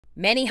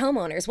Many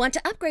homeowners want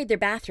to upgrade their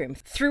bathroom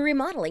through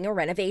remodeling or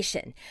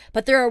renovation,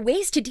 but there are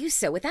ways to do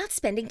so without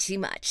spending too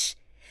much.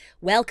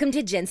 Welcome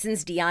to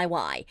Jensen's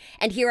DIY,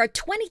 and here are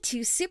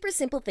 22 super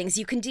simple things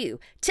you can do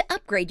to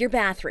upgrade your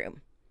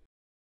bathroom.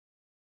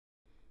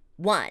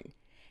 1.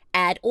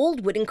 Add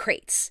old wooden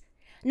crates.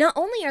 Not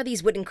only are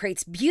these wooden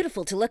crates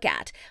beautiful to look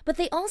at, but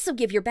they also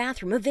give your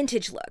bathroom a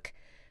vintage look.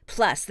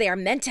 Plus, they are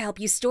meant to help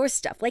you store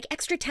stuff like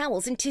extra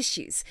towels and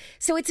tissues,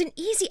 so it's an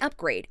easy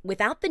upgrade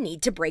without the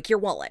need to break your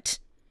wallet.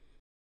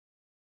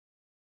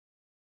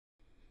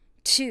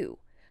 2.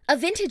 A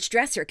vintage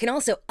dresser can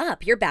also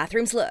up your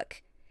bathroom's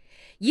look.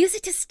 Use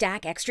it to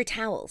stack extra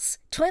towels,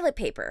 toilet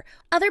paper,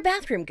 other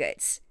bathroom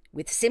goods.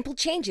 With simple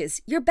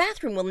changes, your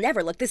bathroom will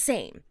never look the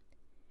same.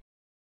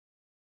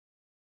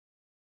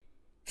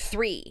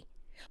 3.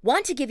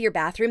 Want to give your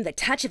bathroom the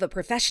touch of a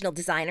professional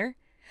designer?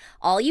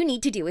 All you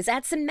need to do is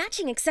add some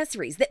matching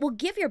accessories that will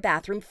give your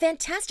bathroom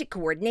fantastic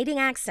coordinating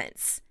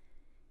accents.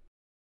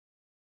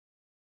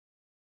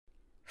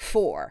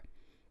 4.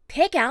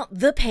 Pick out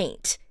the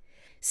paint.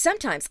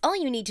 Sometimes all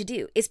you need to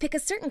do is pick a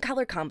certain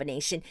color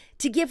combination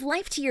to give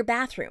life to your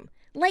bathroom,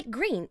 like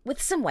green with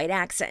some white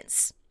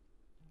accents.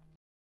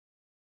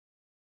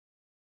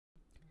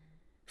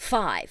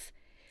 5.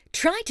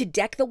 Try to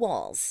deck the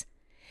walls.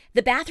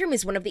 The bathroom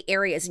is one of the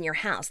areas in your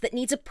house that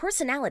needs a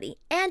personality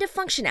and a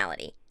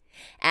functionality.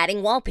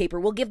 Adding wallpaper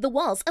will give the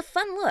walls a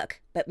fun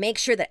look, but make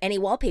sure that any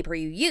wallpaper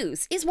you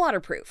use is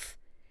waterproof.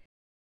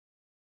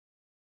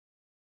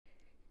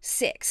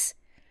 6.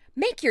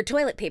 Make your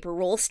toilet paper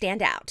roll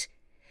stand out.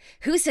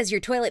 Who says your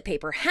toilet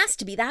paper has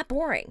to be that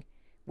boring?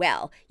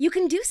 Well, you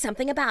can do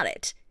something about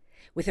it.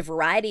 With a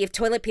variety of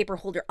toilet paper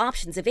holder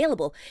options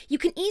available, you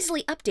can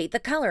easily update the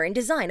color and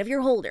design of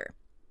your holder.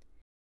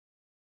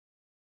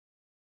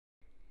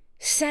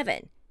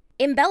 7.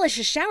 Embellish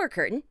a shower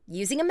curtain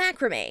using a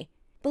macrame.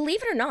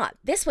 Believe it or not,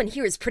 this one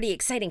here is pretty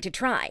exciting to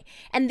try,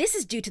 and this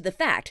is due to the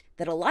fact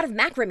that a lot of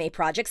macrame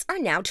projects are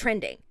now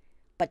trending.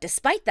 But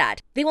despite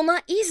that, they will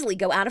not easily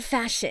go out of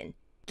fashion.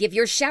 Give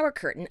your shower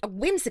curtain a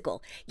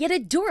whimsical yet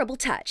adorable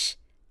touch.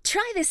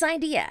 Try this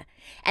idea,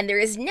 and there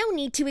is no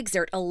need to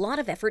exert a lot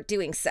of effort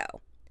doing so.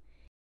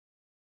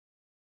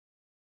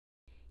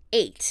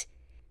 8.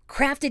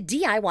 Craft a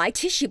DIY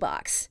tissue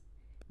box.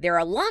 There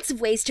are lots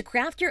of ways to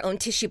craft your own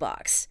tissue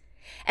box.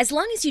 As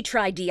long as you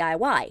try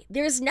DIY,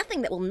 there is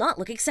nothing that will not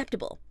look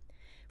acceptable.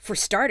 For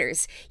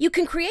starters, you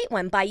can create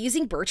one by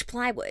using birch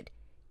plywood.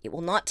 It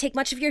will not take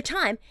much of your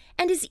time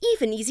and is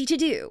even easy to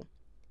do.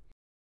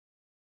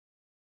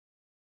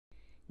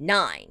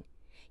 9.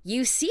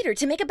 Use cedar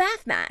to make a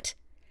bath mat.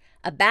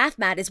 A bath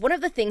mat is one of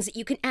the things that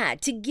you can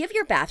add to give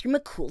your bathroom a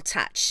cool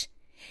touch.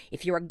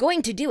 If you are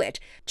going to do it,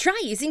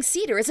 try using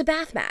cedar as a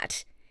bath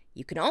mat.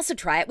 You can also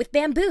try it with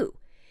bamboo.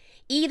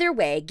 Either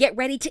way, get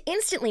ready to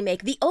instantly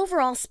make the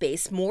overall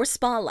space more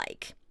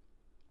spa-like.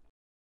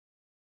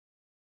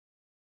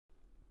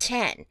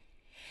 10.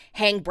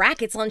 Hang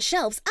brackets on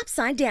shelves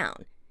upside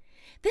down.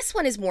 This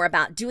one is more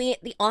about doing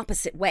it the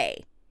opposite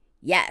way.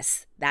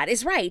 Yes, that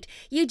is right.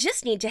 You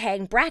just need to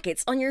hang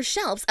brackets on your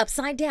shelves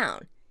upside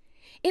down.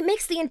 It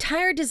makes the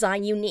entire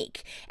design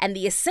unique, and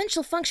the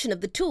essential function of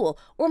the tool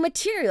or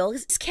material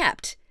is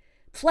kept.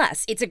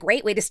 Plus, it's a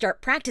great way to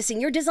start practicing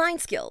your design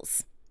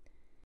skills.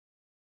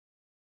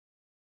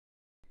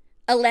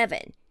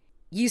 11.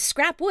 Use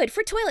scrap wood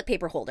for toilet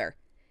paper holder.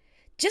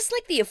 Just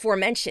like the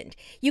aforementioned,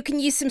 you can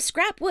use some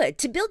scrap wood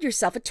to build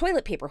yourself a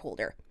toilet paper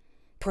holder.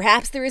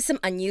 Perhaps there is some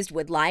unused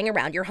wood lying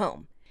around your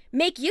home.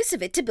 Make use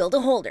of it to build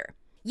a holder.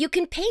 You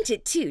can paint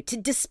it too to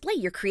display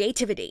your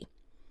creativity.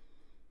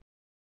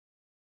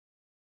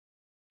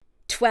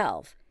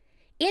 12.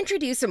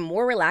 Introduce a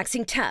more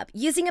relaxing tub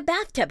using a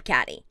bathtub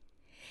caddy.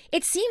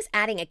 It seems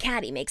adding a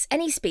caddy makes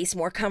any space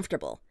more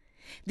comfortable.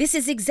 This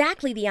is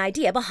exactly the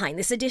idea behind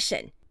this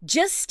addition.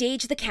 Just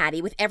stage the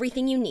caddy with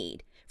everything you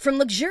need, from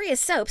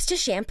luxurious soaps to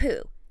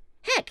shampoo.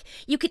 Heck,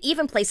 you could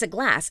even place a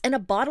glass and a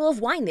bottle of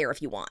wine there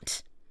if you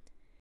want.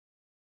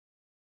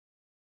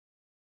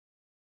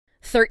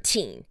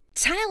 13.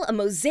 Tile a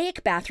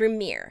mosaic bathroom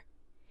mirror.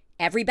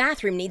 Every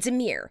bathroom needs a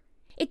mirror.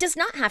 It does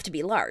not have to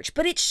be large,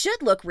 but it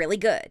should look really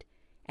good.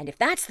 And if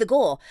that's the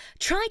goal,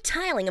 try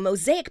tiling a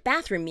mosaic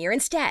bathroom mirror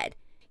instead.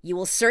 You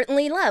will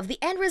certainly love the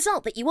end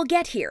result that you will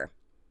get here.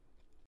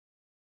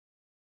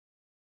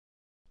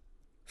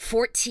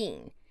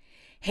 14.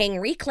 Hang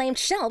reclaimed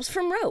shelves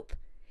from rope.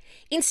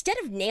 Instead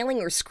of nailing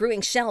or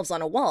screwing shelves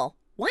on a wall,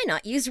 why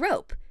not use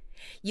rope?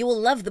 You will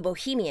love the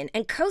bohemian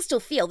and coastal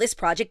feel this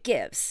project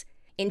gives.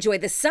 Enjoy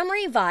the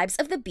summery vibes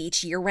of the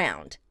beach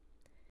year-round.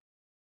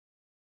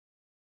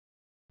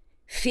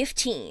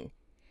 15.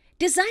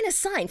 Design a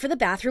sign for the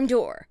bathroom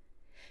door.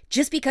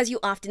 Just because you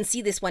often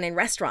see this one in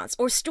restaurants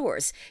or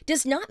stores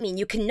does not mean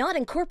you cannot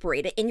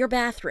incorporate it in your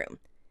bathroom.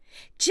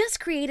 Just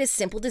create a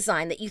simple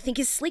design that you think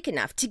is sleek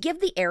enough to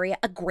give the area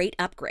a great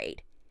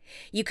upgrade.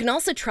 You can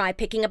also try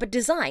picking up a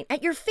design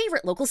at your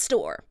favorite local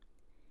store.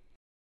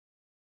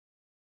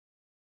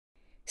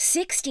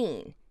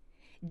 16.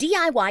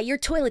 DIY your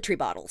toiletry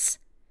bottles.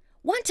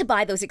 Want to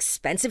buy those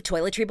expensive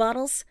toiletry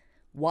bottles?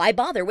 Why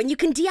bother when you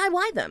can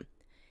DIY them?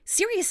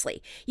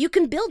 Seriously, you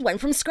can build one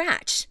from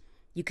scratch.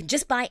 You can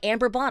just buy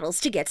amber bottles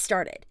to get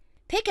started.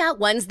 Pick out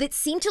ones that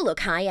seem to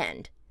look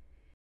high-end.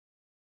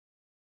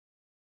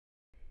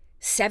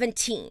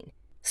 17.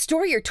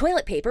 Store your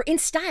toilet paper in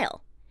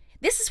style.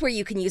 This is where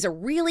you can use a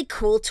really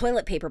cool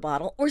toilet paper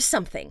bottle or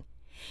something.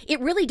 It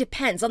really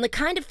depends on the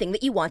kind of thing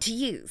that you want to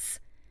use.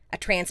 A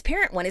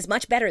transparent one is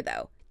much better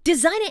though.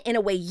 Design it in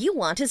a way you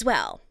want as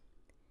well.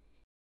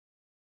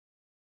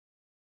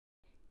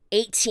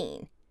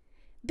 18.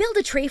 Build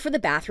a tray for the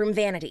bathroom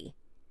vanity.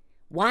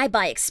 Why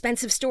buy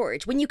expensive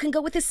storage when you can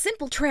go with a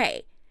simple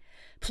tray?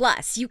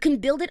 Plus, you can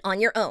build it on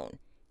your own.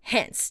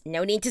 Hence,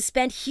 no need to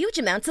spend huge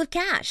amounts of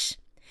cash.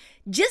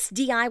 Just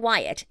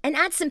DIY it and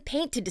add some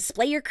paint to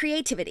display your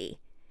creativity.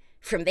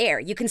 From there,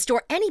 you can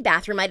store any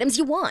bathroom items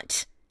you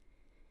want.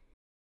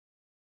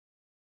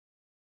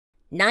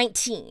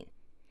 19.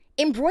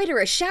 Embroider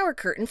a shower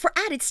curtain for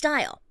added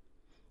style.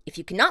 If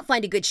you cannot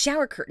find a good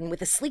shower curtain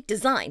with a sleek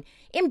design,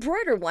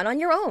 embroider one on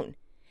your own.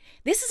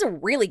 This is a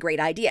really great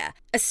idea,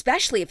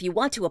 especially if you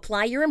want to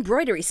apply your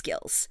embroidery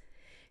skills.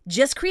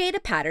 Just create a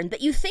pattern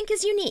that you think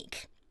is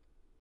unique.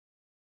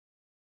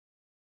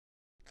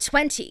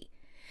 20.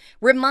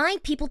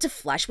 Remind people to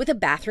flush with a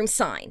bathroom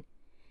sign.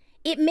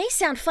 It may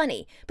sound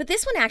funny, but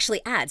this one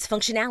actually adds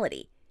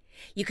functionality.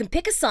 You can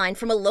pick a sign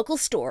from a local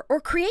store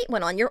or create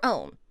one on your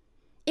own.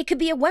 It could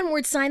be a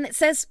one-word sign that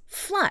says,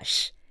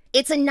 flush.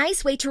 It's a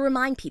nice way to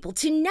remind people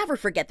to never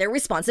forget their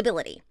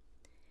responsibility.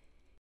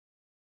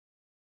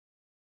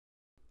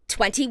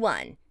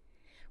 21.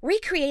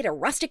 Recreate a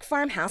rustic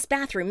farmhouse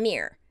bathroom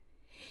mirror.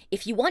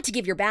 If you want to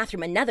give your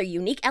bathroom another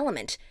unique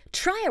element,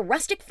 try a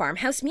rustic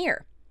farmhouse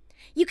mirror.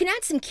 You can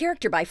add some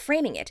character by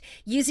framing it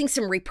using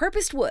some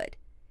repurposed wood.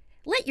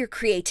 Let your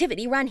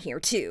creativity run here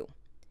too.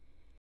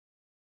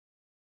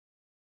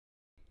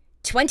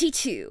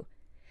 22.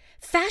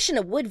 Fashion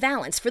a wood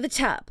valance for the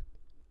tub.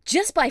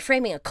 Just by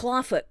framing a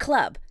clawfoot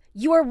club,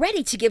 you are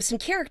ready to give some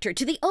character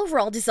to the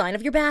overall design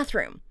of your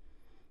bathroom.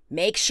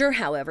 Make sure,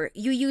 however,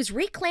 you use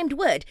reclaimed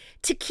wood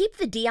to keep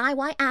the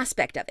DIY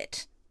aspect of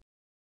it.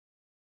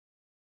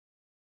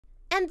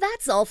 And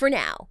that's all for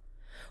now.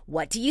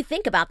 What do you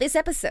think about this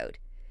episode?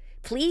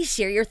 Please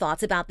share your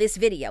thoughts about this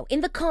video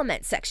in the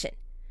comment section.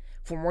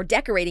 For more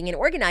decorating and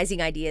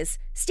organizing ideas,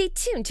 stay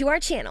tuned to our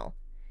channel.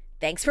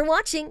 Thanks for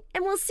watching,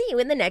 and we'll see you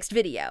in the next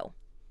video.